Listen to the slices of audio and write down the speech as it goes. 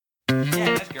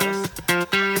Yeah, that's girls.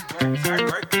 It's hard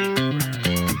work.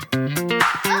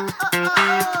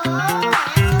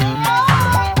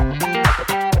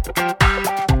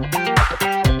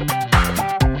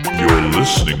 You're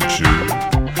listening to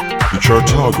the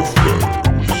Chartographers.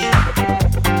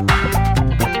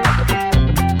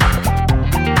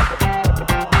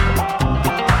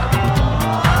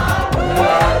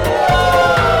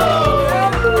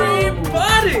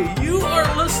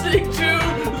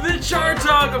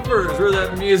 We're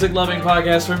that music-loving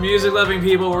podcast for music-loving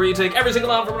people where we take every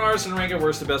single album from an artist and rank it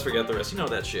worst to best, forget the rest. You know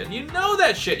that shit. You know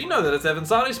that shit. You know that it's Evan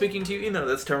Sani speaking to you. You know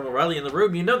that's Terrell Riley in the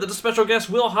room. You know that the special guest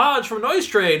Will Hodge from Noise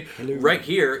Trade right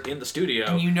here in the studio.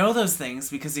 And you know those things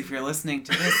because if you're listening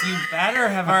to this, you better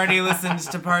have already listened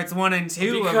to parts 1 and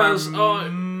 2 of our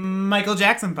Michael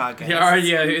Jackson podcast.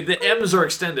 Yeah, the M's are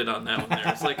extended on that one there.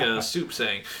 It's like a soup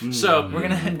saying. So we're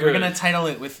gonna title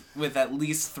it with at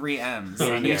least 3 M's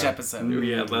on each episode.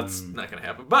 Yeah, that's not gonna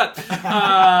happen. But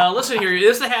listen here,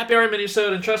 this is the Happy Hour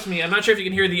Minisode, and trust me, I'm not sure if you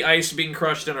can hear the ice being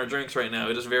crushed in our drinks right now.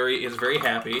 It is very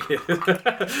happy.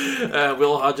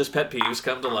 Will Hodge's pet peeves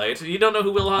come to light. You don't know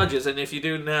who Will Hodge is, and if you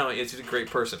do now, he's a great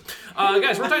person.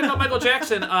 Guys, we're talking about Michael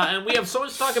Jackson, and we have so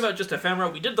much to talk about just ephemera.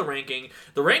 We did the ranking.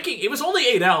 It was only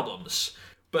 8 albums.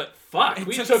 But fuck,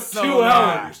 we took so 2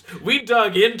 hours. We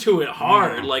dug into it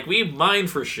hard. Like, we mined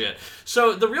for shit.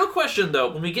 So, the real question,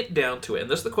 though, when we get down to it, and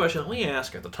this is the question that we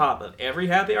ask at the top of every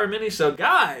Happy Hour mini, so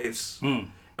guys,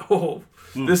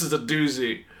 this is a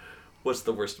doozy. What's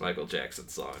the worst Michael Jackson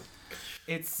song?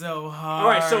 It's so hard. All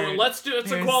right, so let's do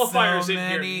some qualifiers in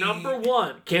here. Number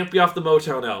 1, can't be off the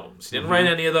Motown albums. He didn't write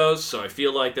any of those, so I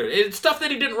feel like stuff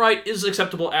that he didn't write is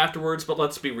acceptable afterwards, but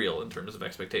let's be real in terms of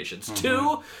expectations.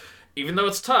 2, even though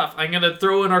it's tough, I'm going to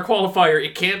throw in our qualifier.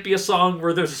 It can't be a song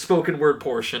where there's a spoken word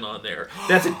portion on there.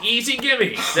 That's an easy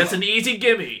gimme.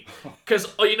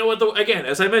 Because, you know what, again,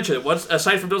 as I mentioned,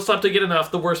 aside from Don't Stop to Get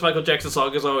Enough, the worst Michael Jackson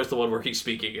song is always the one where he's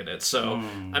speaking in it. So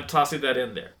I'm tossing that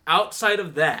in there. Outside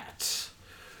of that,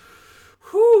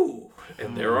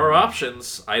 and there are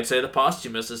options. I'd say the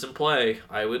posthumous is in play.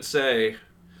 I would say...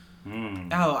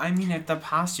 Oh, I mean, if the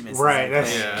posthumous right,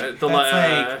 is that's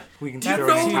like we can that's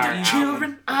throw an too entire deep.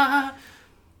 Children are...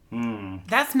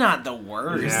 That's not the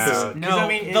worst. Yeah. No, 'Cause, I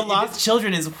mean, The Lost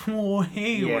Children is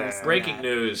way worse. than Breaking that.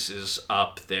 News is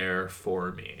up there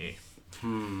for me.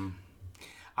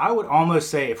 I would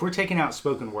almost say, if we're taking out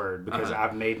spoken word, because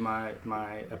I've made my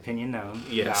opinion known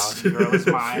Yes. about Girl Is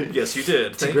Mine. Yes, you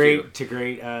did. To great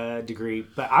degree.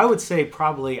 But I would say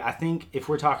probably, I think if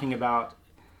we're talking about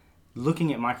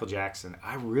looking at Michael Jackson,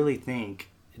 I really think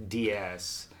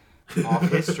DS off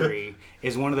history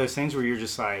is one of those things where you're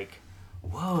just like,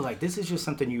 whoa, like this is just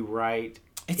something you write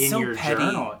in so your petty.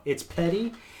 journal. It's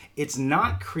petty. It's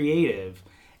not creative.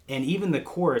 And even the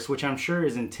chorus, which I'm sure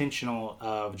is intentional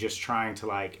of just trying to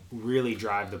like really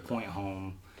drive the point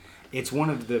home. It's one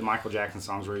of the Michael Jackson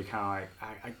songs where you're kind of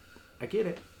like, I get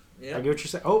it. Yeah. I get what you're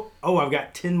saying. Oh, I've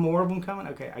got 10 more of them coming.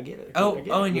 Okay, I get it. I get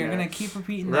it. And you're gonna keep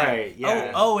repeating that. Right.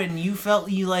 Yeah. And you felt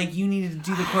you needed to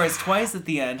do the chorus twice at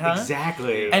the end, huh?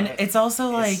 Exactly. And it's also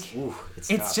like it's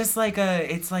tough. just like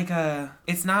it's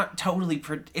not totally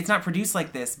it's not produced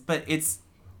like this, but it's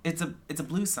a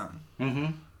blues song.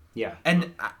 Mm-hmm. Yeah.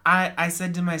 And I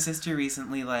said to my sister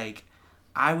recently, like,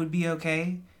 I would be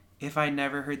okay if I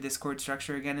never heard this chord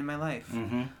structure again in my life.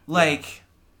 Mm-hmm. Like,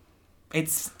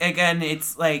 it's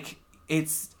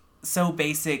so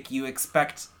basic. You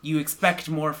expect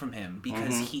more from him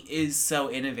because he is so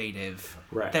innovative.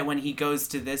 Right. That when he goes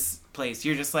to this place,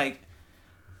 you're just like,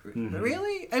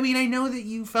 really? I mean, I know that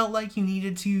you felt like you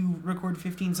needed to record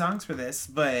 15 songs for this,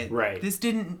 but this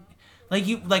didn't.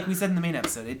 Like we said in the main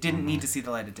episode, it didn't need to see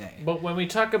the light of day. But when we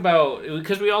talk about...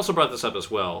 Because we also brought this up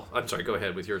as well. I'm sorry, go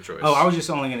ahead with your choice. Oh, I was just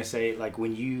only going to say, like,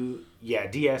 when you... Yeah,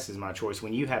 DS is my choice.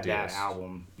 When you have DS. that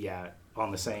album, on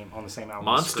the same album.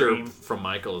 Monster Scream. from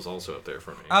Michael is also up there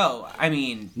for me. Oh, I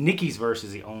mean... Nicki's verse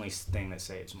is the only thing that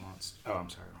saves Monster. Oh, I'm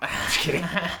sorry. I'm just kidding.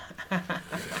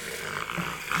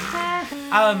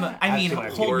 I mean,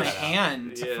 Hold My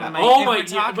Hand. Yeah. We're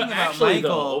talking but about actually, Michael,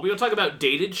 though, we will talk about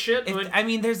dated shit.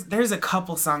 There's a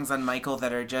couple songs on Michael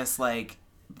that are just like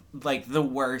the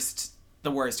worst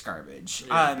garbage.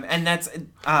 Yeah. And that's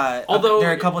although there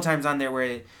are a couple times on there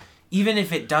where even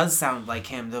if it does sound like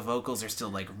him, the vocals are still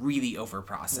like really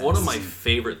overprocessed. One of my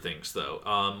favorite things, though,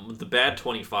 the Bad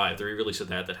 25, the re-release of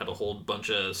that had a whole bunch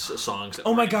of songs that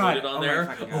were included on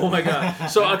there. Oh my god!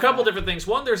 So a couple different things.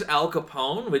 One, there's Al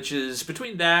Capone, which is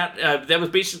between that that was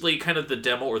basically kind of the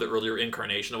demo or the earlier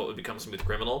incarnation of what would become Smooth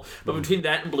Criminal. But between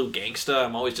that and Blue Gangsta,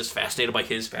 I'm always just fascinated by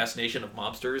his fascination of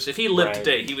mobsters. If he lived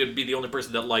today, he would be the only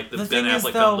person that liked the Ben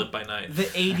Affleck film Live by Night. The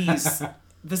 80s.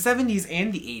 the 70s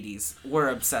and the 80s were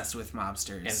obsessed with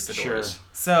mobsters. And fedoras. Sure.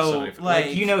 So, like...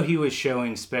 he was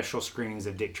showing special screenings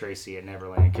of Dick Tracy at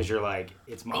Neverland, because you're like,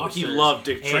 it's mobsters. Oh, he loved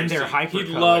Dick Tracy. And they're he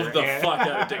loved the fuck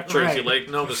out of Dick Tracy, Right. like,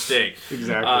 no mistake.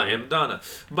 Exactly. And Madonna.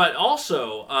 But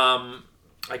also, I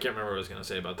can't remember what I was going to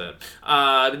say about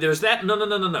that. There's that.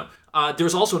 No.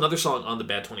 There's also another song on the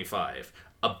Bad 25,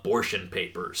 Abortion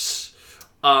Papers.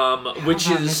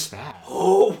 Which is...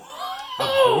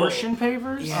 Abortion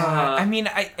Papers? Yeah, I mean,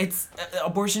 it's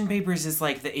Abortion Papers is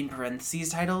like the in parentheses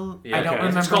title. Yeah, I don't okay.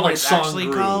 remember It's called, what like, it's Song actually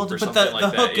Groove called, or but something like the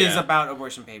hook that, is yeah. about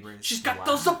abortion papers. She's got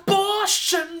those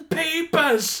abortion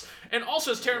papers, and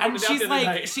also it's terrible. And she's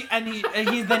like,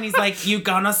 he's like, you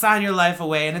gonna sign your life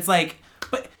away, and it's like,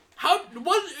 but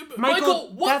Michael,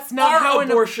 what that's not are how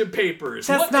abortion papers?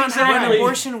 that's what not exactly? how an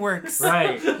abortion works.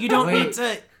 Right. You don't need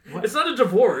to. It's not a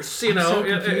divorce, you know. so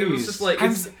It was just like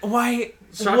why?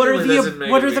 shockingly doesn't make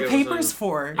What a are the big papers song.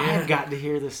 for? I have got to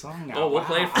hear this song now. Oh, we'll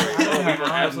play it for you. Oh, we will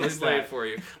absolutely play it for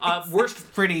you.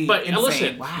 Worst, pretty but insane.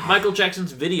 Listen, Wow. Michael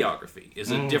Jackson's videography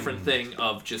is a different thing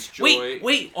of just joy.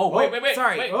 Wait. Oh, wait.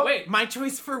 Sorry. Wait. My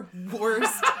choice for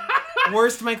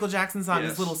worst Michael Jackson song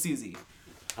is Little Susie.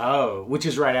 Oh, which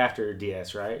is right after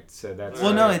DS, right? So that's...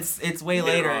 Well, no, it's way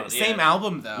later. on, Same yeah.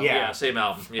 album though. Yeah, same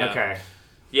album. Yeah. Okay.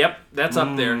 Yep, that's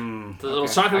up there. Shockingly, I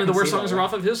the can worst see songs that. are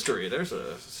off of History. There's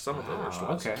some of the worst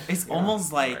ones. Okay. It's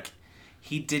almost like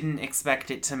he didn't expect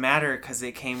it to matter because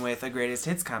it came with a greatest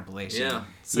hits compilation. Yeah.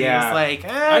 So Yeah. he was like,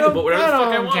 I can put whatever the fuck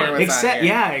I don't care want. what's on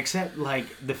here. Except like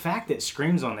the fact that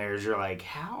Scream's on there is you're like,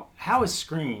 how is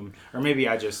Scream? Or maybe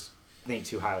I just think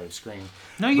too highly of Scream.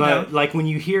 No, you but, don't. like when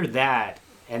you hear that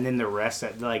and then the rest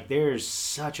of like there's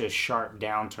such a sharp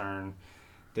downturn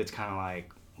that's kind of like,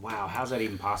 wow, how's that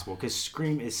even possible? Because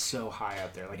Scream is so high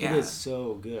up there. Like, it is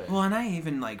so good. Well, and I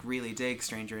even, like, really dig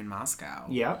Stranger in Moscow.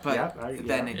 Yep, But yep,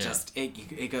 then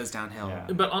it goes downhill. Yeah.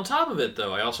 But on top of it,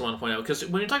 though, I also want to point out, because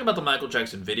when you're talking about the Michael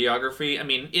Jackson videography, I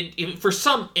mean, for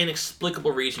some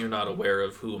inexplicable reason you're not aware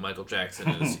of who Michael Jackson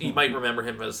is. You might remember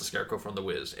him as the Scarecrow from The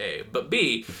Wiz, A. But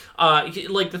B,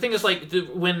 like, the thing is, like,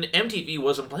 when MTV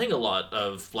wasn't playing a lot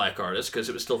of black artists, because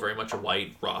it was still very much a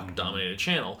white, rock-dominated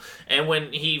channel, and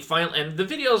when he finally... And the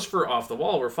videos for Off the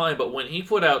Wall were fine, but when he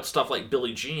put out stuff like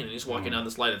Billie Jean and he's walking down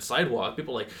this lighted sidewalk,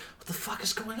 people were like, what the fuck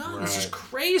is going on? This is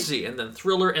crazy. And then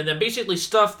Thriller, and then basically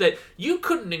stuff that you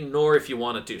couldn't ignore if you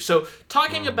wanted to. So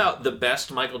talking about the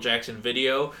best Michael Jackson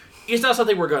video is not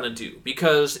something we're going to do,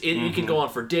 because it can go on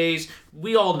for days.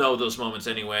 We all know those moments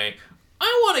anyway.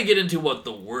 I want to get into what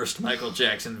the worst Michael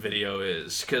Jackson video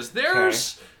is, because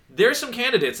there's some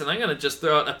candidates, and I'm going to just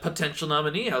throw out a potential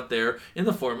nominee out there in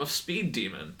the form of Speed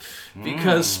Demon.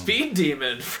 Because Speed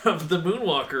Demon from the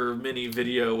Moonwalker mini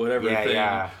video, whatever thing.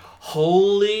 Yeah.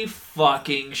 Holy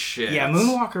fucking shit. Yeah,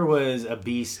 Moonwalker was a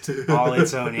beast all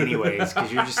its own anyways,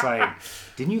 because you're just like,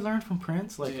 didn't you learn from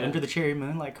Prince? Like, Under the Cherry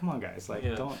Moon? Like, come on, guys. Like,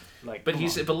 don't, like, But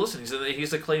listen,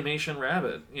 he's a claymation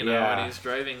rabbit, you know, and he's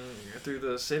driving through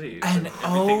the city. And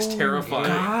everything's terrifying.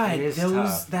 God,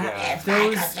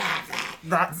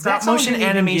 that motion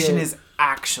animation is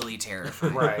actually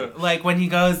terrifying. Right. Like when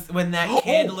that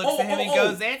kid looks at him and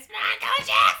goes, "It's Michael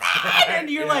Jackson," and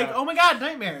you're like, "Oh my god,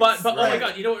 nightmares!" But oh my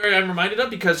god, you know what I'm reminded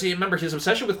of? Because remember his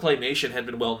obsession with claymation had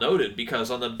been well noted. Because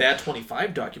on the Bad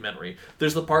 25 documentary,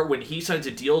 there's the part when he signs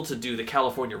a deal to do the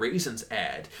California Raisins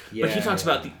ad, but he talks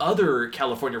about the other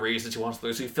California Raisins he wants to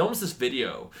do. So he films this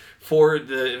video for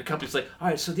the company's like, all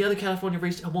right, so the other California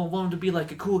Raisins, I want him to be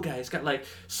like a cool guy. He's got like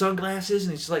sunglasses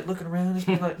and he's like looking around. He's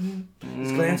like,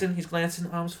 he's glancing,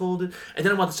 arms folded. And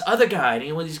then I want this other guy,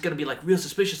 and he's gonna be like real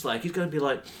suspicious, like he's gonna be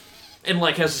like. And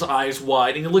like has his eyes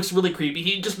wide, and he looks really creepy.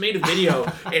 He just made a video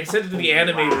and sent it to the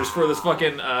animators for this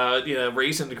fucking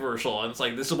raisin commercial, and it's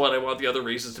like, this is what I want the other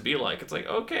raisins to be like. It's like,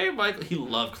 okay, Michael. He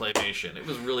loved claymation. It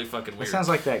was really fucking weird. It sounds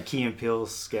like that Key and Peele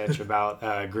sketch about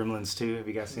Gremlins 2. Have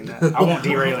you guys seen that? I won't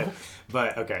derail it,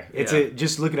 but okay,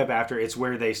 just look it up after. It's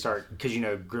where they start, because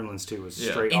Gremlins 2 was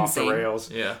straight off the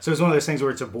rails. Yeah. So it's one of those things where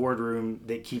it's a boardroom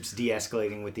that keeps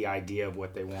de-escalating with the idea of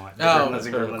what they want. Gremlins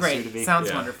and Gremlins great. 2 to be.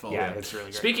 Sounds wonderful. Yeah, it's really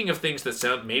great. Speaking of things that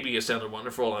sounded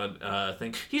wonderful on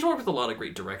thing, he's worked with a lot of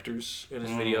great directors in his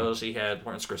videos. He had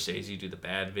Martin Scorsese do the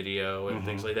Bad video and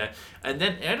things like that. And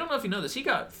then, I don't know if you know this, he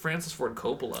got Francis Ford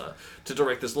Coppola to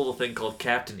direct this little thing called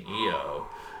Captain EO.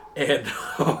 And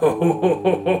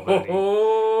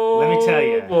let me tell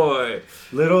you, boy,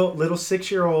 little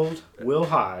 6-year-old Will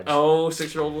Hodge.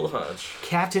 6-year-old Will Hodge.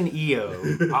 Captain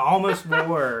EO. I almost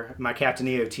wore my Captain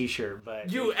EO T-shirt, but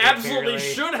you absolutely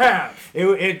should have.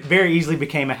 It very easily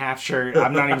became a half shirt.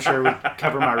 I'm not even sure it would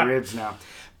cover my ribs now.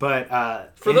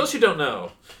 But for those who don't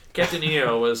know, Captain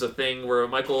EO was a thing where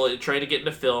Michael tried to get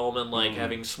into film and like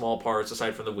having small parts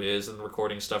aside from the Wiz and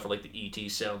recording stuff for like the E.T.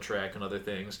 soundtrack and other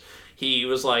things. He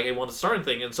was like, he wanted to start a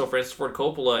thing, and so Francis Ford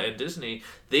Coppola and Disney,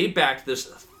 they backed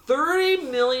this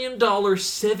 $30 million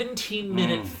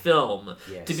 17-minute film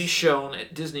to be shown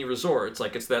at Disney resorts.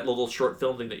 Like, it's that little short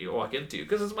film thing that you walk into.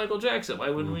 Because it's Michael Jackson. Why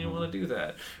wouldn't we want to do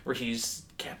that? Where he's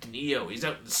Captain EO. He's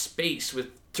out in space with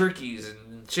turkeys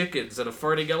and chickens and a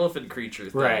farting elephant creature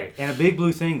thing. Right. And a big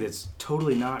blue thing that's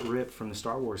totally not ripped from the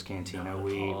Star Wars cantina,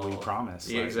 we promise.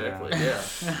 Yeah, like, exactly, yeah.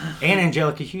 And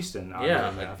Angelica Houston.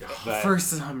 Yeah. But for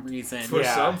some reason. For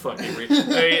some fucking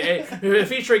reason.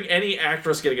 Featuring any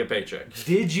actress getting a paycheck.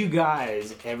 Did you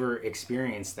guys ever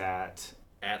experience that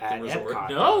at the resort? Epcot?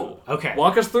 No. Okay.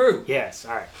 Walk us through. Yes.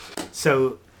 All right.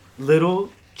 So,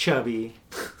 little, chubby,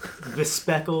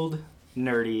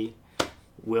 nerdy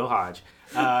Will Hodge.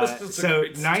 So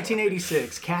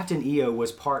 1986, Captain EO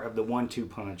was part of the 1-2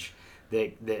 punch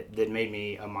that made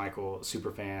me a Michael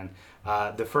super fan.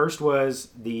 The first was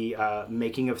the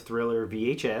Making of Thriller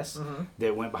VHS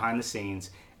that went behind the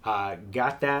scenes.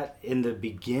 Got that in the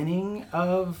beginning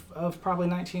of probably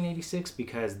 1986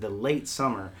 because the late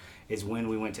summer is when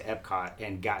we went to Epcot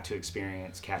and got to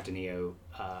experience Captain EO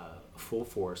full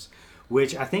force,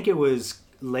 which I think it was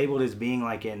labeled as being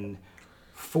like in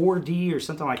 4D or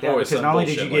something like that, because not only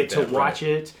did you get to watch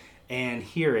it and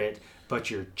hear it, but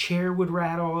your chair would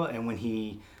rattle, and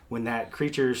when that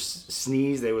creature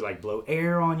sneezed, they would like blow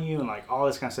air on you and like all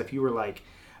this kind of stuff. You were like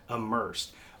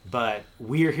immersed. But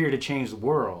We're Here to Change the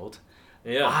World.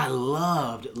 Yeah, I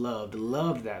loved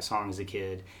that song as a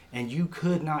kid, and you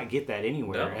could not get that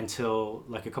anywhere until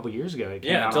like a couple years ago. It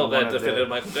came out until that definitive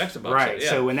Michael Jackson box. Right. Yeah.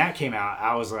 So when that came out,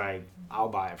 I was like, I'll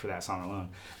buy it for that song alone.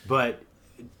 But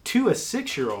to a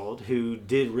 6-year-old who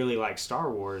did really like Star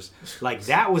Wars, like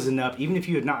that was enough. Even if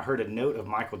you had not heard a note of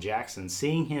Michael Jackson,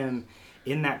 seeing him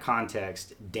in that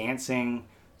context, dancing,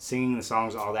 singing the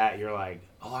songs, all that, you're like,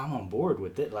 oh, I'm on board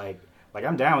with it. Like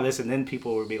I'm down with this. And then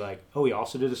people would be like, oh, he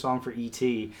also did a song for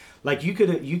E.T. Like you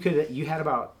had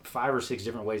about 5 or 6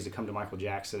 different ways to come to Michael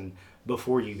Jackson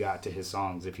before you got to his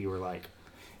songs, if you were like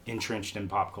entrenched in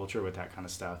pop culture with that kind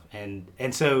of stuff. And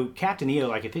so Captain EO,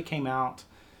 like if it came out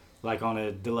like on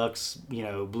a deluxe,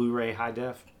 Blu-ray high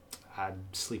def, I'd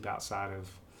sleep outside of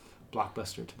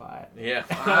Blockbuster to buy it. Yeah.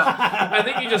 I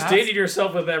think you just dated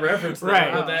yourself with that reference there.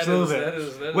 Right. That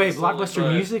is Wait,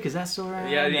 Blockbuster Music? Is that still right?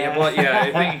 Yeah. Well, yeah.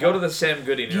 I think you go to the Sam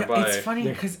Goody nearby. It's funny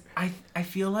because I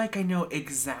feel like I know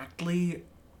exactly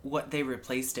what they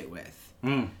replaced it with.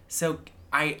 So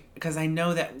because I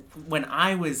know that when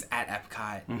I was at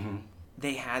Epcot,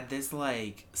 they had this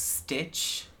like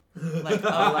Stitch. Like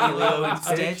Lilo and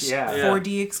Stitch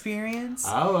 4D experience.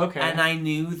 Oh, okay. And I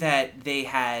knew that they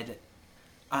had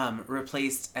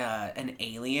replaced an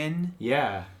Alien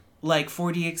like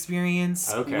 4D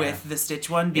experience with the Stitch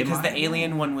one because the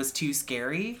Alien one was too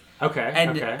scary. Okay.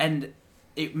 And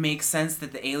it makes sense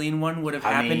that the Alien one would have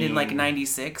happened in like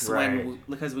 96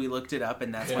 because we looked it up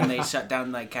and that's when they shut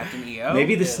down like Captain EO.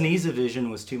 Maybe the Sneeze-O-Vision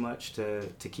was too much to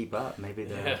keep up. Maybe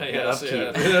the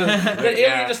upkeep. The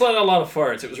Alien just let out a lot of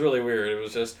farts. It was really weird. It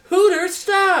was just Hooters,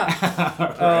 stop.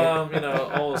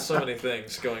 So many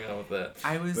things going on with that.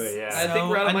 I think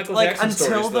we're out of Michael Jackson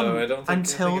stories though. I don't think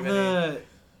until the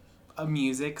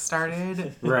music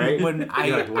started. Right. When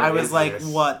I was like,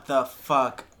 what the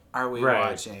fuck are we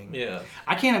watching? Yeah.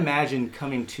 I can't imagine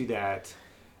coming to that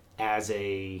as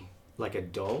a like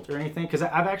adult or anything, because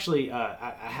I've actually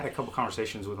I had a couple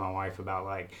conversations with my wife about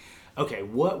like, okay,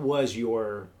 what was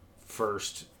your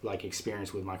first like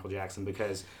experience with Michael Jackson?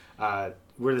 Because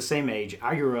we're the same age.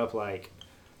 I grew up like,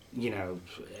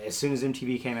 as soon as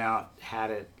MTV came out,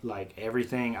 had it like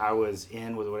everything. I was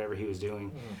in with whatever he was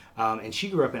doing, and she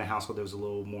grew up in a household that was a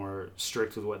little more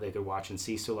strict with what they could watch and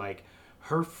see. So like,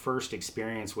 her first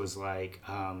experience was like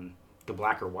the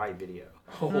black or white video.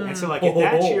 And so like if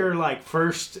that's your like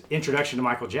first introduction to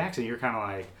Michael Jackson, you're kind of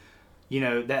like,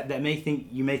 that may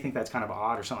think that's kind of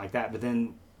odd or something like that. But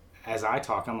then as I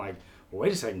talk, I'm like, well,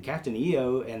 wait a second, Captain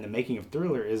EO and the Making of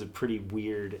Thriller is a pretty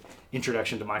weird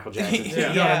introduction to Michael Jackson. You know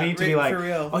what I mean? To be like,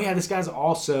 oh yeah, this guy's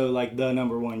also like the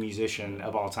 #1 musician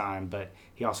of all time, but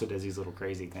he also does these little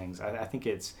crazy things. I think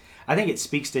it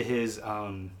speaks to his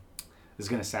this is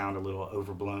going to sound a little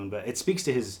overblown, but it speaks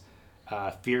to his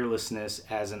fearlessness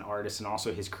as an artist and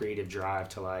also his creative drive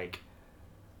to like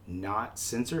not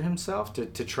censor himself,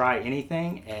 to try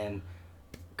anything. And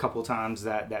a couple times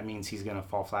that means he's going to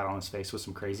fall flat on his face with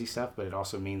some crazy stuff, but it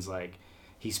also means like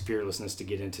he's fearlessness to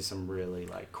get into some really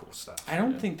like cool stuff. I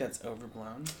don't think that's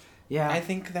overblown. Yeah. I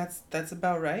think that's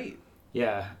about right.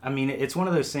 Yeah. I mean, it's one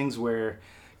of those things where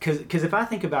because if I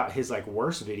think about his like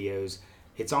worst videos,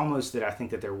 it's almost that I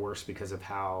think that they're worse because of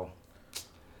how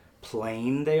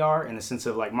plain they are, in the sense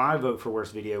of like my vote for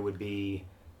worst video would be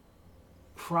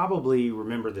probably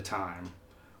Remember the Time.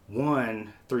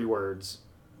 1, 3 words,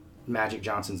 Magic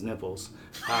Johnson's nipples.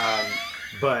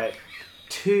 But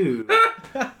 2,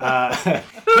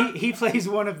 he plays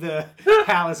one of the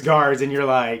palace guards, and you're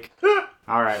like,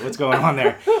 all right, what's going on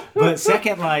there? But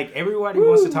second, like, everybody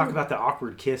wants to talk about the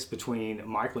awkward kiss between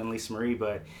Michael and Lisa Marie,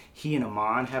 but he and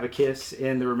Amon have a kiss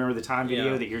in the Remember the Time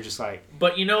video that you're just like...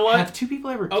 But you know what? Have 2 people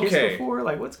ever kissed before?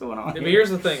 Like, what's going on here? But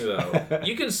here's the thing, though.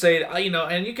 You can say,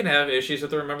 and you can have issues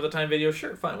with the Remember the Time video.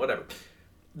 Sure, fine, whatever.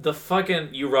 The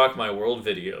fucking You Rock My World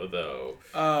video, though,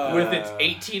 with its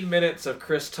 18 minutes of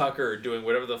Chris Tucker doing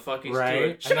whatever the fuck he's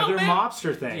doing. Another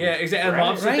mobster thing. Yeah, exactly. Right.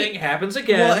 A mobster thing happens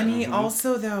again. Well, and he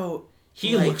also, though...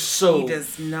 He looks so... He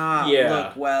does not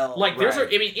look well. Like, there's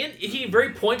he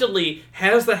very pointedly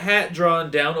has the hat drawn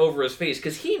down over his face,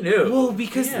 because he knew. Well,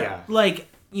 because, like,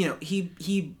 you know,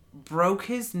 he broke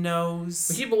his nose...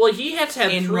 He had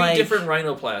 3 different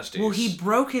rhinoplasties. Well, he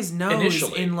broke his nose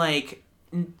initially. In, like...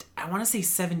 I want to say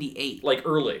 78. Like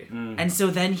early. Mm-hmm.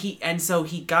 And so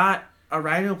he got a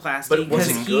rhinoplasty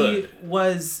because he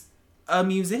was a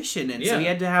musician, and so he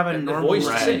had to have a normal nose.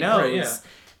 Right,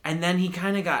 and then he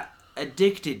kind of got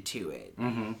addicted to it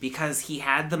because he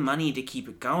had the money to keep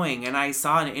it going. And I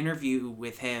saw an interview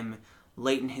with him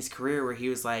late in his career where he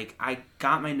was like, I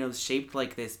got my nose shaped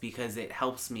like this because it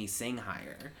helps me sing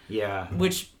higher. Yeah.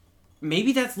 Which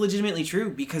maybe that's legitimately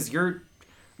true, because your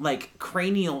like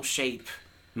cranial shape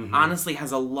honestly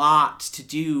has a lot to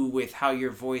do with how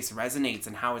your voice resonates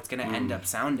and how it's going to end up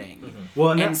sounding.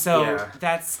 Well, so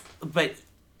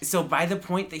by the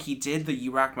point that he did the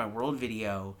You Rock My World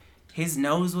video, his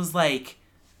nose was like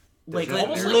literally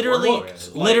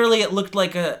it looked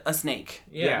like a snake.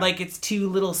 Yeah. Like it's 2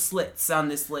 little slits on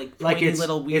this like pointy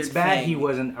little weird It's bad thing. He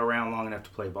wasn't around long enough to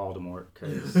play Voldemort,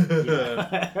 because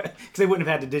they wouldn't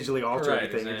have had to digitally alter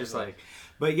everything. Exactly. You're just like,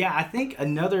 but yeah, I think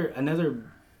another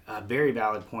very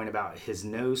valid point about his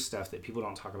nose stuff that people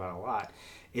don't talk about a lot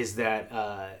is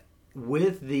that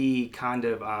with the kind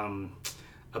of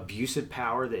abusive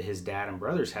power that his dad and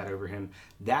brothers had over him,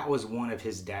 that was one of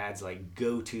his dad's like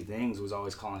go-to things, was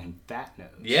always calling him Fat Nose.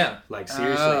 Yeah. Like,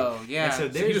 seriously. Oh, yeah. And so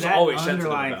there's that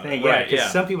underlying thing. Yeah, because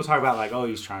some people talk about like, oh,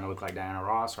 he's trying to look like Diana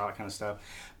Ross or all that kind of stuff.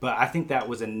 But I think that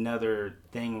was another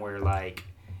thing where like,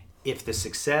 if the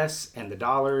success and the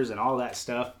dollars and all that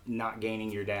stuff not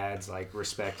gaining your dad's like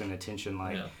respect and attention,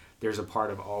 like there's a part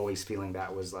of always feeling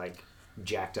that was like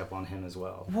jacked up on him as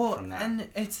well. Well, from that. and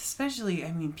it's especially,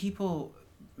 I mean, people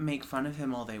make fun of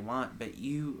him all they want, but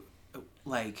you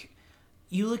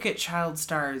look at child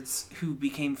stars who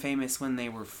became famous when they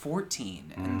were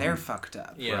 14 and they're fucked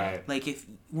up. Yeah. Right. Like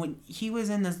when he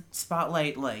was in the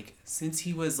spotlight like since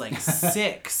he was like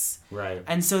 6. Right.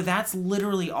 And so that's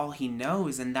literally all he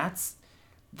knows, and that's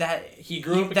he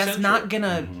grew up that's eccentric. not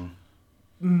gonna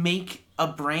make a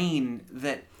brain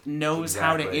that knows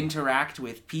how to interact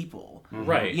with people.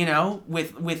 Right. You know,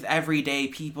 with everyday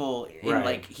people. And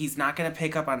like, he's not going to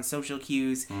pick up on social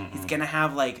cues. He's going to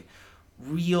have like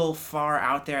real far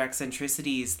out there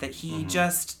eccentricities that he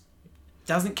just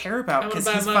doesn't care about because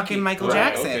he's fucking Michael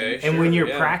Jackson. Okay, and when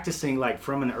you're practicing like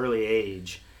from an early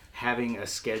age, having a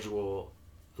schedule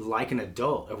like an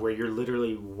adult of where you're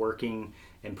literally working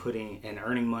and putting and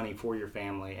earning money for your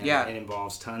family, and it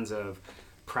involves tons of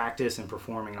practice and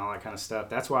performing and all that kind of stuff.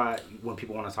 That's why when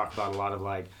people want to talk about a lot of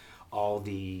like all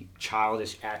the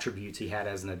childish attributes he had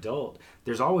as an adult,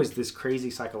 there's always this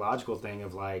crazy psychological thing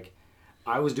of like,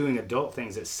 I was doing adult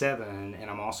things at 7, and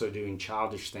I'm also doing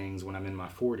childish things when I'm in my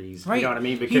 40s. Right. You know what I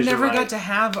mean? Because he never got to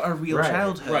have a real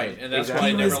childhood. Right, and that's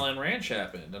why Neverland Ranch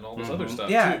happened and all this other stuff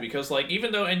too. Because like,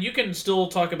 even though, and you can still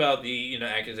talk about the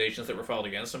accusations that were filed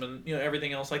against him and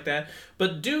everything else like that,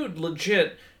 but dude,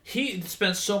 legit, he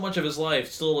spent so much of his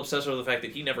life still obsessed with the fact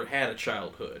that he never had a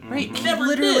childhood. Right, he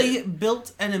literally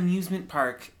built an amusement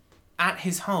park at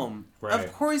his home. Right.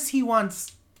 Of course, he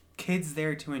wants kids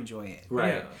there to enjoy it.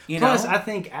 Right. Yeah. Plus, I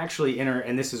think actually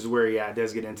and this is where it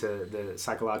does get into the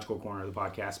psychological corner of the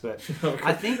podcast, but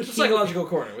I think the psychological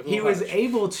corner with he was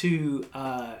able to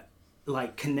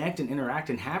like connect and interact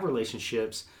and have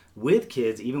relationships with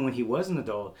kids even when he was an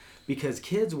adult, because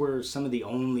kids were some of the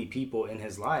only people in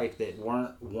his life that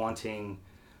weren't wanting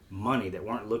money, that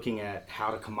weren't looking at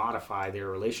how to commodify their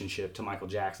relationship to Michael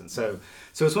Jackson. So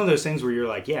it's one of those things where you're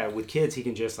like, yeah, with kids he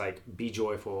can just like be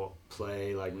joyful,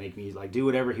 play, like make music, like do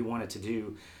whatever he wanted to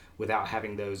do without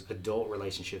having those adult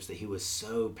relationships that he was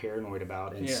so paranoid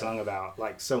about and sung about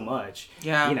like so much.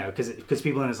 Yeah. Because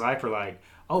people in his life are like,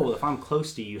 oh, well, if I'm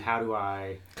close to you, how do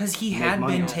I? Because he had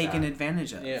been taken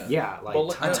advantage of. Yeah, like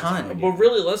a ton. But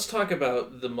really, let's talk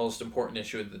about the most important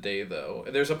issue of the day, though.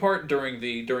 There's a part during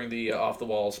the Off the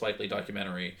Wall Spike Lee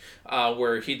documentary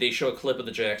where they show a clip of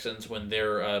the Jacksons when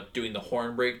they're doing the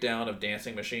horn breakdown of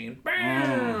Dancing Machine.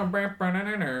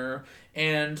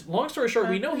 And long story short,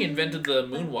 we know he invented the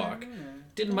moonwalk.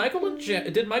 Did Michael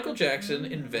Jackson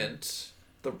invent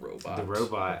the robot? The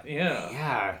robot. Yeah.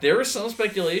 Yeah. There was some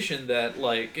speculation that,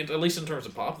 like, at least in terms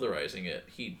of popularizing it,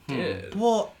 he did.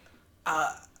 Well,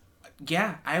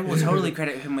 yeah, I will totally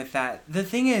credit him with that. The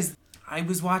thing is, I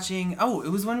was watching... Oh, it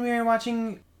was when we were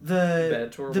watching the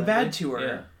Bad Tour.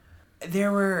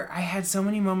 Yeah. I had so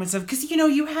many moments of... Because,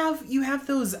 you have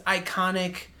those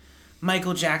iconic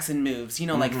Michael Jackson moves,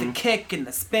 like the kick and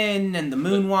the spin and the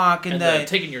moonwalk and the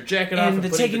taking your jacket off and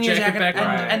putting the jacket back on.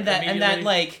 And that,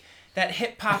 like... That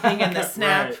hip popping and the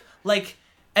snap, right. Like,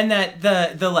 and that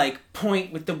the like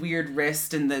point with the weird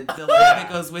wrist and the leg that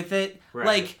goes with it. Right.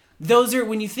 Like, those are,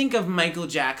 when you think of Michael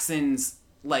Jackson's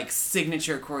like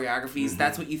signature choreographies,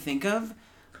 that's what you think of.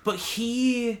 But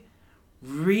he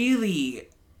really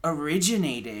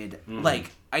originated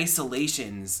like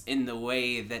isolations in the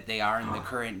way that they are in the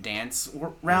current dance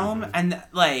realm, and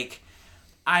like.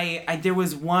 There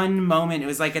was one moment, it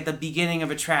was like at the beginning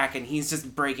of a track, and he's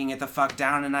just breaking it the fuck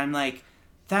down, and I'm like,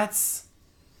 that's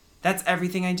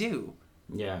everything I do.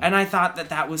 Yeah. And I thought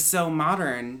that was so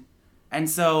modern, and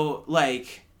so,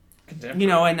 like,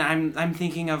 and I'm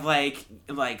thinking of, like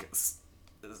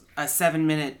a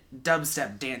 7-minute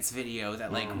dubstep dance video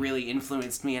that, like, really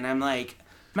influenced me, and I'm like...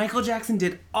 Michael Jackson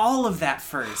did all of that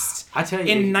first. I tell you,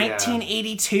 in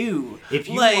 1982. If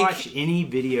you watch any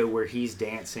video where he's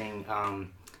dancing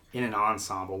in an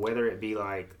ensemble, whether it be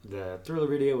like the Thriller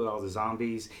video with all the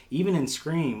zombies, even in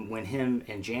Scream when him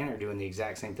and Janet are doing the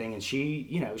exact same thing, and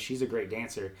she's a great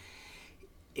dancer.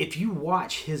 If you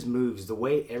watch his moves, the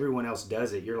way everyone else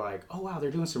does it, you're like, oh wow, they're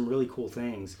doing some really cool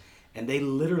things, and they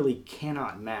literally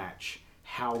cannot match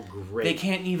how great. They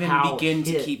can't even begin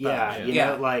to keep up.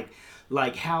 Yeah,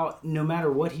 like how, no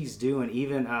matter what he's doing,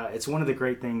 even, it's one of the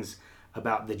great things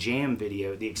about the Jam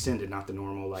video, the extended, not the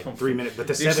normal, like 3 minute, but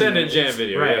the 7 extended Jam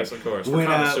video, right. Yes, of course.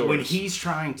 When he's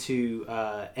trying to,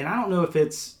 and I don't know if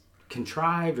it's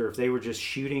contrived or if they were just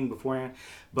shooting beforehand,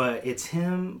 but it's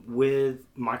him with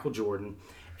Michael Jordan,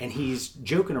 and he's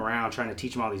joking around trying to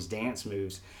teach him all these dance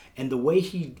moves, and the way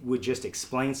he would just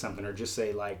explain something or just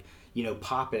say, like,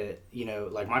 pop it,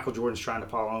 like Michael Jordan's trying to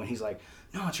follow him, and he's like,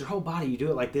 no, it's your whole body, you do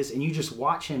it like this, and you just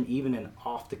watch him even in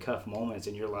off-the-cuff moments,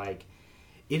 and you're like,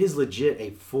 it is legit a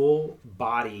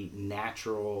full-body,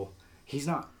 natural, he's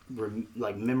not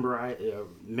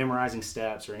memorizing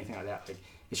steps or anything like that, like,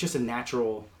 it's just a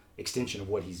natural extension of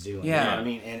what he's doing, you know what I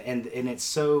mean, and it's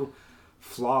so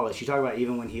flawless. You talk about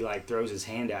even when he, like, throws his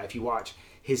hand out, if you watch,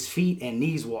 his feet and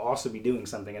knees will also be doing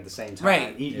something at the same time.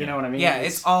 Right. You know what I mean? Yeah,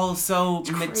 it's all so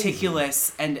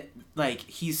meticulous, and, like,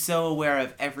 he's so aware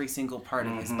of every single part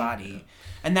of his body.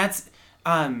 And that's,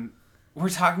 we're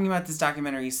talking about this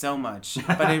documentary so much,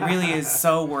 but it really is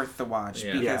so worth the watch,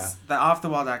 because the Off the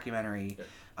Wall documentary,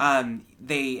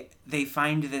 they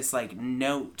find this, like,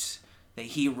 note that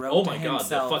he wrote to himself.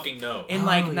 God, the fucking note. In,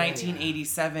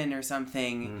 1987 or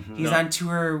something. He's on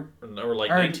tour... Or,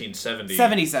 1970.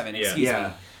 77, excuse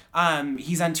me.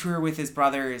 He's on tour with his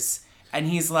brothers, and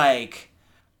he's like,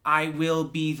 I will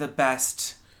be the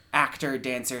best actor,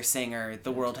 dancer, singer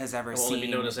the world has ever seen. I want to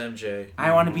be known as MJ.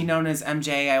 I want to be known as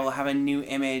MJ. I will have a new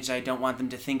image. I don't want them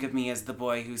to think of me as the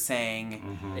boy who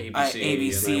sang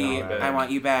ABC, I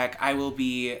Want You Back. I will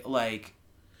be, like...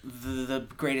 the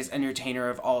greatest entertainer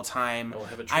of all time.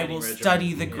 I will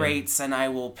study the greats, and I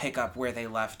will pick up where they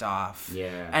left off.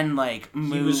 Yeah. And, like,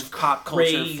 move pop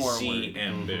culture forward.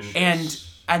 Ambitious.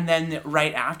 And then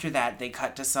right after that, they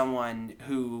cut to someone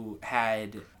who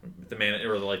had the man,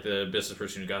 or like the business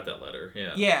person who got that letter.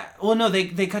 Yeah. Yeah. Well, no,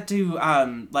 they cut to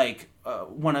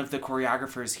one of the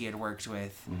choreographers he had worked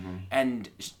with, and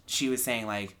she was saying,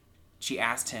 like, she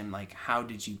asked him, like, how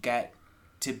did you get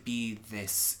to be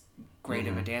this great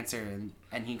of a dancer,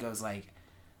 and he goes, like,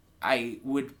 I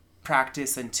would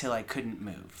practice until I couldn't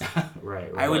move.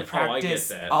 Right. I would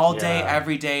practice all day,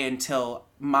 every day, until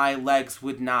my legs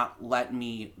would not let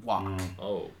me walk.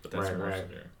 But that's right.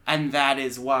 And that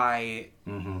is why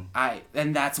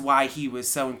that's why he was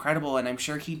so incredible, and I'm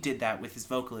sure he did that with his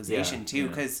vocalization too,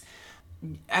 because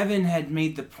Evan had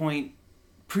made the point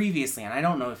previously, and I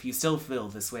don't know if you still feel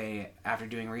this way after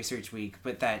doing Research Week,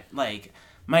 but that, like,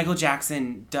 Michael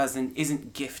Jackson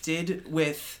isn't gifted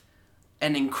with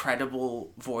an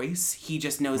incredible voice. He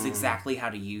just knows exactly how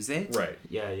to use it. Right.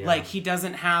 Yeah. Like, he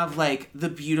doesn't have, like, the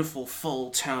beautiful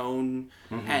full tone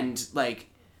and, like...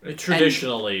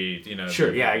 Traditionally,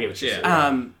 Sure, yeah, I get what you're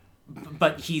saying.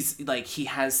 But he's, like, he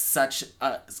has such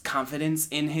confidence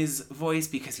in his voice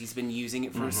because he's been using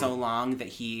it for so long that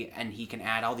he can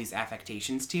add all these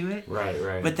affectations to it.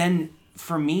 Right. But then,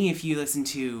 for me, if you listen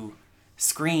to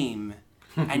Scream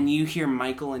and you hear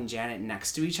Michael and Janet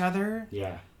next to each other...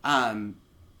 Yeah.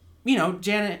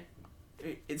 Janet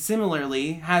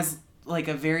similarly has like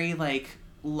a very like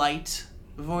light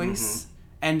voice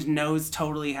and knows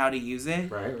totally how to use it.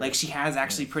 Right. Like she has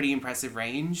actually pretty impressive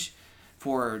range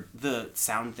for the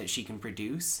sound that she can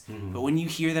produce. But when you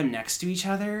hear them next to each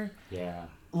other,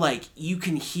 like you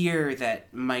can hear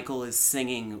that Michael is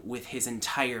singing with his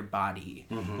entire body.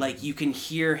 Like you can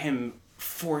hear him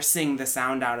forcing the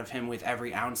sound out of him with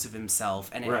every ounce of himself,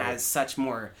 and it has such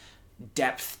more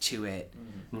depth to it.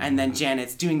 And then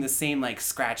Janet's doing the same like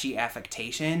scratchy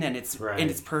affectation, and it's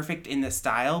perfect in the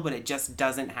style, but it just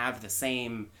doesn't have the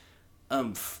same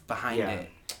oomph behind it.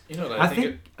 You know what I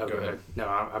think? Go ahead. No,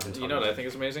 I've been talking. You know what I think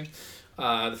is amazing?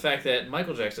 The fact that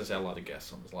Michael Jackson's had a lot of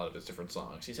guests on a lot of his different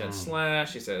songs. He's had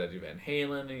Slash, he's had Eddie Van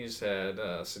Halen, he's had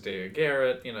Sadaia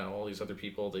Garrett, all these other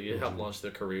people that helped launch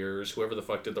their careers. Whoever the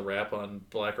fuck did the rap on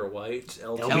Black or White?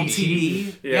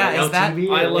 LTV. Yeah, is that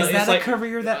LTV. a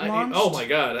career that launched? Oh my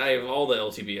god, I have all the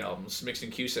LTV albums mixed in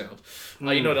Q Sound.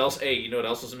 You know what else? Hey, you know what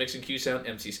else was mixed in Q Sound?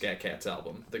 MC Scat Cat's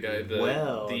album. The guy,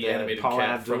 the animated Paul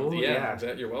cat Abdul,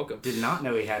 from you're welcome. Did not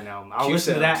know he had an album. I'll Q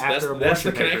listen to that after that's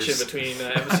the Papers. connection between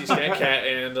MC Scat Cat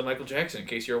and Michael Jackson, in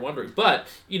case you're wondering. But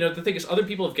the thing is, other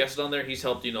people have guested on there. He's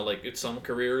helped like in some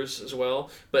careers as well.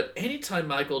 But anytime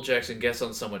Michael Jackson guests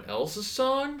on someone else's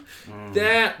song,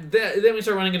 then we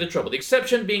start running into trouble. The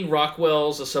exception being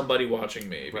Rockwell's "Somebody Watching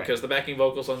Me," because the backing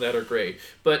vocals on that are great.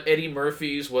 But Eddie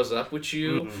Murphy's "What's Up with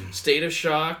You," "State of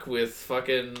Shock" with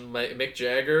fucking Mick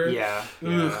Jagger.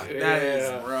 That is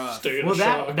rough.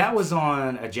 That was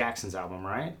on a Jackson's album,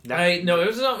 right? It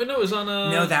was on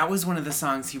a... No, that was one of the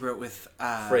songs he wrote with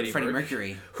Freddie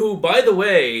Mercury. Who, by the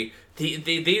way,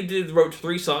 they wrote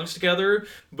 3 songs together,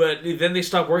 but then they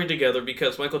stopped working together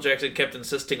because Michael Jackson kept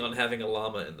insisting on having a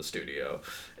llama in the studio,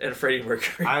 and Freddie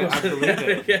Mercury. I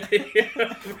believe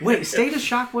it. Wait, State of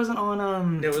Shock wasn't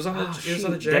on It was on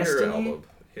a Jagger album.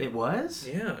 It was?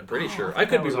 Yeah, I'm pretty sure. I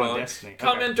could be wrong. Destiny.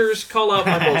 Commenters, call out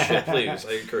my bullshit, please.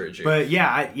 I encourage you. But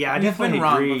I definitely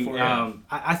agree. Before,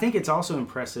 I think it's also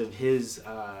impressive.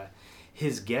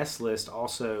 His guest list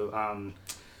also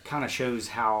kind of shows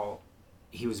how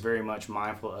he was very much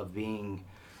mindful of being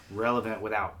relevant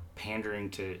without pandering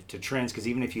to trends. Because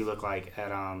even if you look like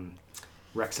at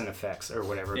Rex and Effects or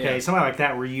whatever, something like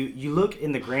that, where you look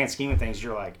in the grand scheme of things,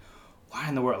 you're like, why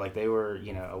in the world? Like, they were,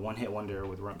 a one-hit wonder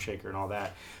with Rump Shaker and all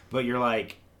that. But you're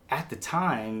like, at the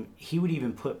time, he would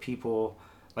even put people,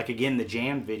 like, again, the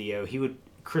Jam video,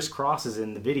 Criss Cross is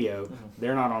in the video.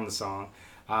 They're not on the song.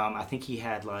 I think he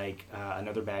had, like,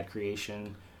 Another Bad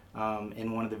Creation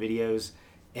in one of the videos.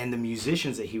 And the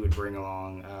musicians that he would bring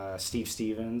along, Steve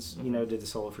Stevens, did the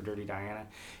solo for Dirty Diana.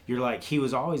 You're like, he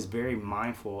was always very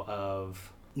mindful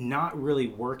of not really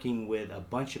working with a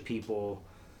bunch of people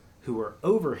who were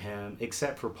over him,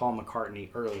 except for Paul McCartney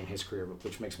early in his career,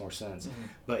 which makes more sense.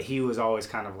 But he was always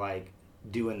kind of like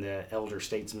doing the elder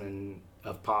statesman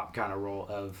of pop kind of role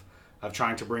of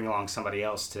trying to bring along somebody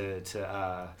else to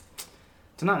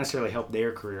not necessarily help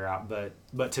their career out,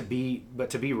 but to be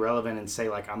relevant and say,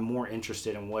 like, I'm more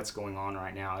interested in what's going on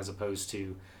right now as opposed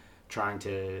to trying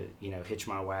to hitch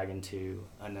my wagon to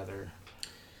another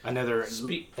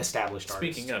established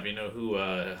artist. Speaking of, who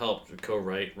helped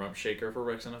co-write Rump Shaker for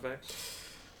Rex and Effect?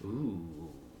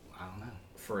 Ooh, I don't know.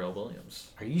 Pharrell Williams.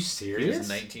 Are you serious? He was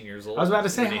 19 years old. I was about to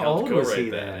say, how old was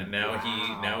he then? And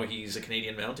now he's a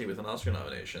Canadian Mountie with an Oscar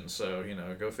nomination. So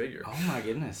go figure. Oh my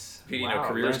goodness!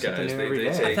 Careers guys.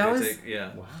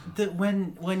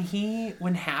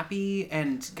 When Happy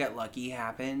and Get Lucky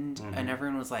happened, and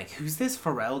everyone was like, "Who's this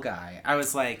Pharrell guy?" I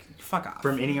was like, "Fuck off."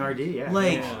 From NERD, yeah.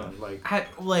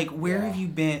 Where have you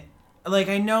been? Like,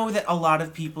 I know that a lot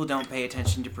of people don't pay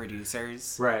attention to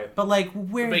producers. Right. But, like,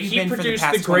 where have you been for the past 20 years?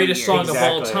 He produced the greatest song of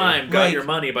all Exactly. time, Got Your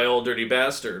Money by Old Dirty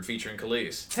Bastard, featuring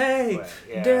Khalees. Hey,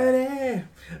 dirty,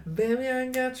 baby, I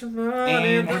got your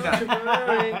money. And we're done.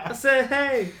 I said,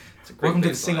 hey. Welcome to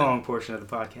the sing-along portion of the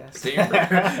podcast.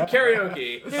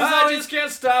 Karaoke. I just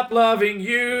can't stop loving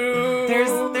you.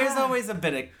 There's always a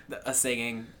bit of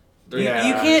singing.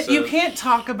 Yeah, you can't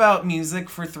talk about music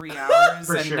for 3 hours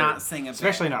and not sing a bit.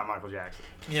 Especially not Michael Jackson.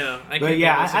 Yeah,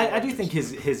 I do think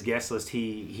his guest list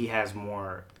he has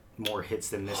more more hits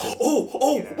than this.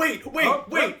 Wait!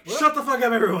 Shut the fuck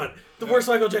up, everyone! The worst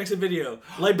Michael Jackson video,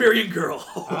 Liberian Girl.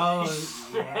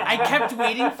 Yeah. I kept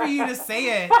waiting for you to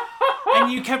say it,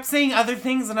 and you kept saying other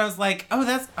things, and I was like, oh,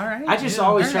 that's all right. I just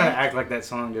always try to act like that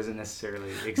song doesn't necessarily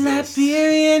exist.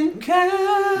 Liberian Girl.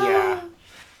 Yeah.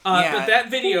 But that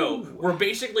video, were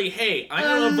basically, hey, I'm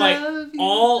going to invite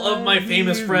all of my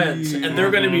famous friends, and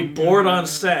they're going to be bored on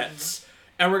sets,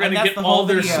 and we're going to get all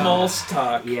their small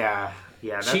stock. Yeah.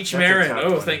 Cheech Marin.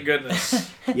 Oh, thank goodness.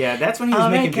 Yeah, that's when he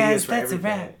was making videos for that's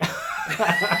everything.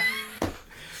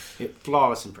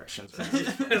 Flawless impressions.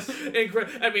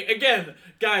 I mean, again,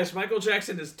 guys, Michael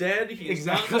Jackson is dead. He is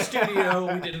not in the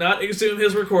studio. We did not exhume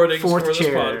his recordings for this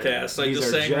podcast. I'm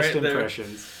just saying right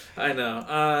impressions. there. I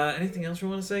know. Anything else we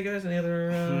want to say, guys? Any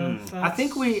other thoughts? I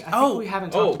think we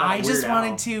haven't talked about I just Weird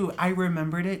wanted Al. to. I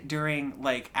remembered it during,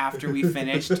 after we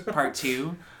finished part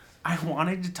 2. I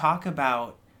wanted to talk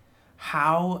about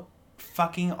how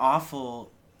fucking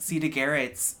awful Sita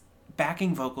Garrett's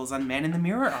backing vocals on Man in the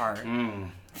Mirror are.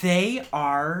 They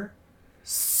are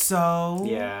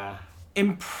so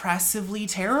impressively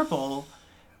terrible.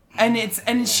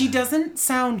 And she doesn't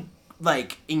sound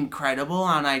incredible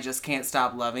on I Just Can't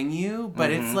Stop Loving You,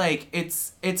 but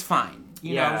it's fine.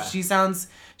 You know, she's a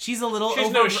little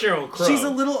no Sheryl Crow. She's a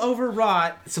little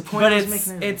overwrought. It's a point, but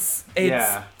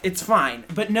it's fine.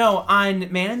 But no,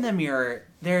 on Man in the Mirror,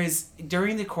 there's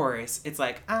during the chorus, it's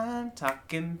like, I'm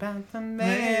talking about the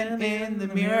man in the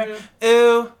mirror.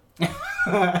 Ooh. I'm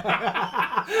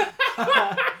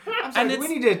sorry, we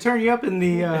need to turn you up in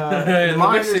the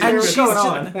monitors. And what's going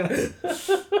on?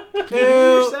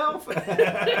 yourself.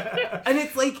 And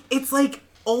it's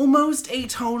almost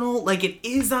atonal, it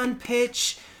is on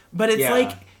pitch, but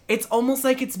it's almost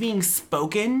like it's being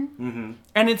spoken,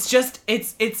 and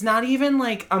it's not even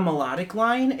a melodic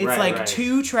line. It's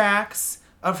 2 tracks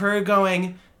of her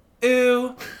going,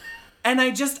 ooh. And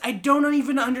I don't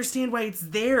even understand why it's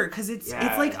there, because it's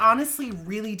honestly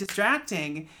really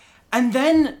distracting. And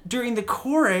then during the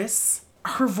chorus,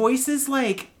 her voice is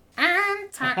I'm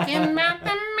talking about the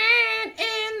man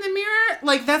in the mirror.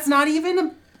 That's not even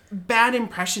a bad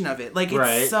impression of it.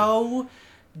 It's so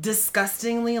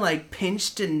disgustingly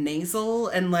pinched and nasal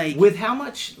and with how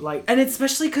much and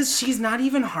especially because she's not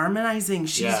even harmonizing.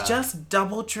 She's just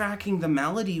double tracking the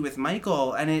melody with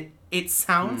Michael, and it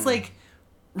sounds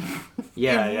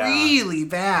really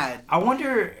bad. I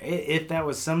wonder if that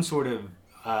was some sort of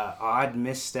odd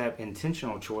misstep,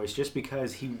 intentional choice, just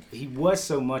because he was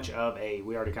so much of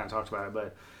we already kind of talked about it,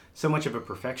 but so much of a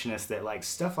perfectionist that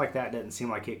stuff like that doesn't seem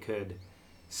like it could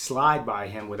slide by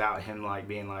him without him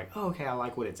being oh, okay, I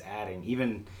like what it's adding,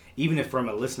 even if from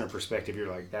a listener perspective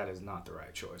you're that is not the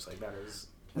right choice,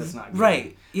 that's not good.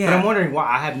 Right. Yeah. But I'm wondering why.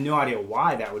 I have no idea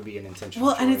why that would be an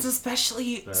intentional choice. And it's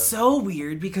especially so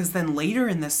weird because then later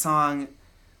in this song,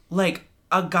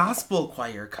 a gospel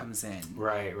choir comes in.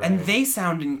 Right. And they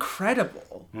sound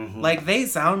incredible. They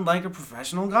sound like a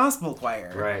professional gospel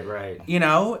choir. Right. You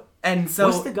know? And so...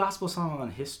 What's the gospel song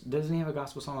on History? Doesn't he have a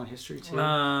gospel song on History, too?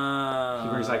 He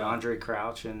brings, Andre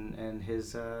Crouch and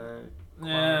his... no,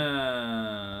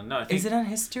 I think... Is it on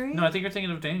History? No, I think you're thinking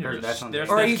of Dangerous. That's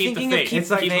or are you thinking of Keep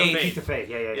the Faith? Keep the Faith,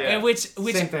 yeah. Which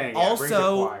same thing,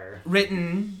 also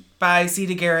written by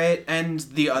Sita Garrett and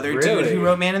the other dude who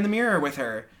wrote Man in the Mirror with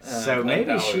her. So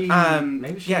maybe she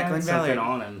had something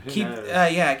on him. Who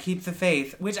knows? Keep the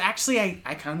Faith. Which actually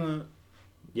I kind of...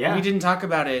 Yeah. We didn't talk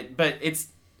about it, but it's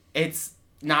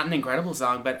not an incredible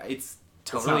song, but it's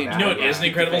totally... You know what is an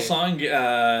incredible song?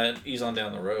 Ease On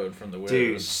Down the Road from The Wiz.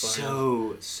 Dude,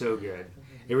 so good.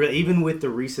 It really, even with the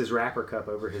Reese's wrapper cup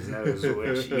over his nose,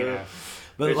 which,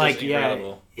 But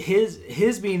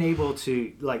his being able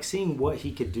to, seeing what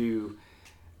he could do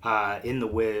in The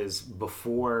Wiz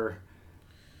before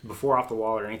Off the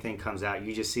Wall or anything comes out,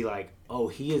 you just see,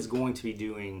 he is going to be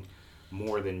doing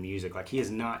more than music. He is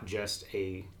not just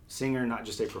a singer, not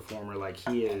just a performer.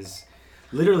 He is...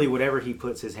 Literally, whatever he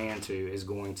puts his hand to is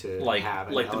going to have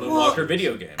the Moonwalker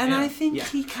video game. And I think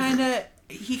he kind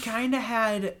of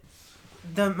had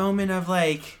the moment of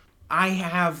I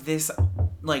have this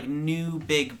new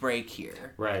big break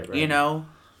here. Right. You know,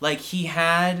 he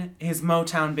had his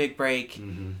Motown big break,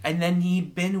 and then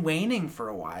he'd been waning for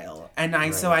a while.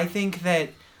 And so I think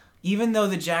that even though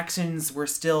the Jacksons were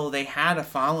still, they had a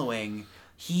following,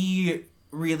 he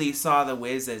really saw The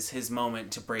Wiz as his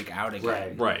moment to break out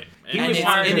again. Right. And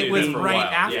it was right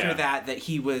after that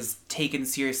he was taken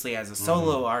seriously as a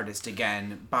solo artist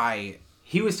again by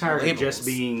He was tired of just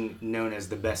being known as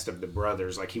the best of the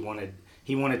brothers. Like, he wanted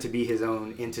to be his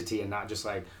own entity and not just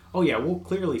like, oh yeah, we'll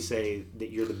clearly say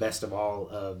that you're the best of all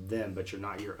of them, but you're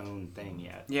not your own thing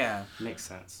yet. Yeah. Makes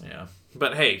sense. Yeah.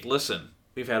 But hey, listen.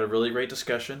 We've had a really great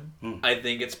discussion. I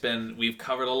think we've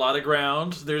covered a lot of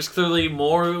ground. There's clearly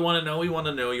more we want to know. We want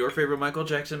to know your favorite Michael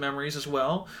Jackson memories as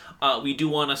well. We do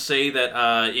want to say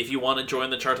that if you want to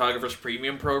join the Chartographers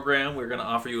Premium program, we're going to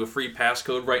offer you a free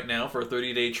passcode right now for a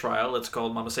 30-day trial. It's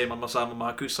called Mama Say Mama Sa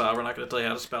Mama Kusa. We're not going to tell you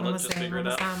how to spell it. Just figure it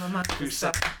out.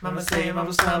 Mama Say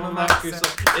Mama Sa Mama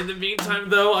Kusa. In the meantime,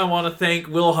 though, I want to thank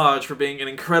Will Hodge for being an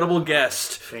incredible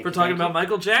guest, for talking about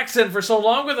Michael Jackson for so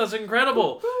long with us.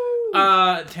 Incredible.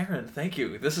 Taryn, thank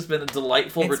you. This has been a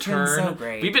delightful return. It's been so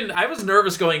great. I was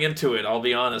nervous going into it, I'll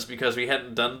be honest, because we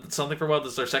hadn't done something for a while.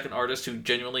 This is our second artist who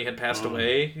genuinely had passed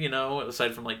away,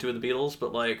 aside from, two of the Beatles.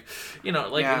 But, it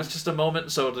was just a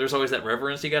moment, so there's always that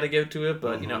reverence you gotta give to it.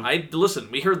 But,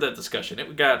 listen, we heard that discussion.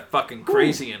 It got fucking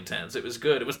crazy intense. It was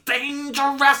good. It was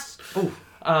dangerous! Ooh.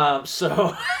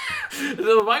 So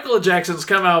the Michael Jacksons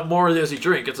come out more as you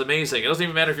drink. It's amazing. It doesn't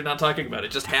even matter if you're not talking about it.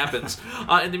 It just happens.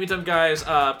 In the meantime, guys,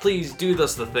 please do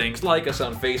us the things. Like us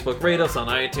on Facebook, rate us on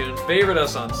iTunes, favorite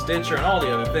us on Stitcher, and all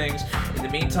the other things. In the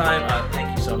meantime,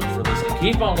 thank you so much for listening.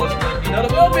 Keep on listening. You know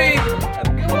the will be. Have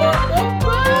a good one.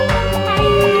 Bye.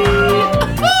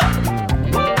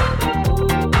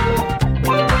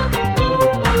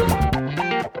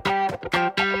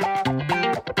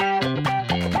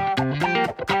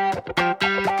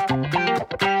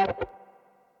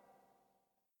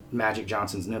 Magic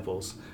Johnson's nipples.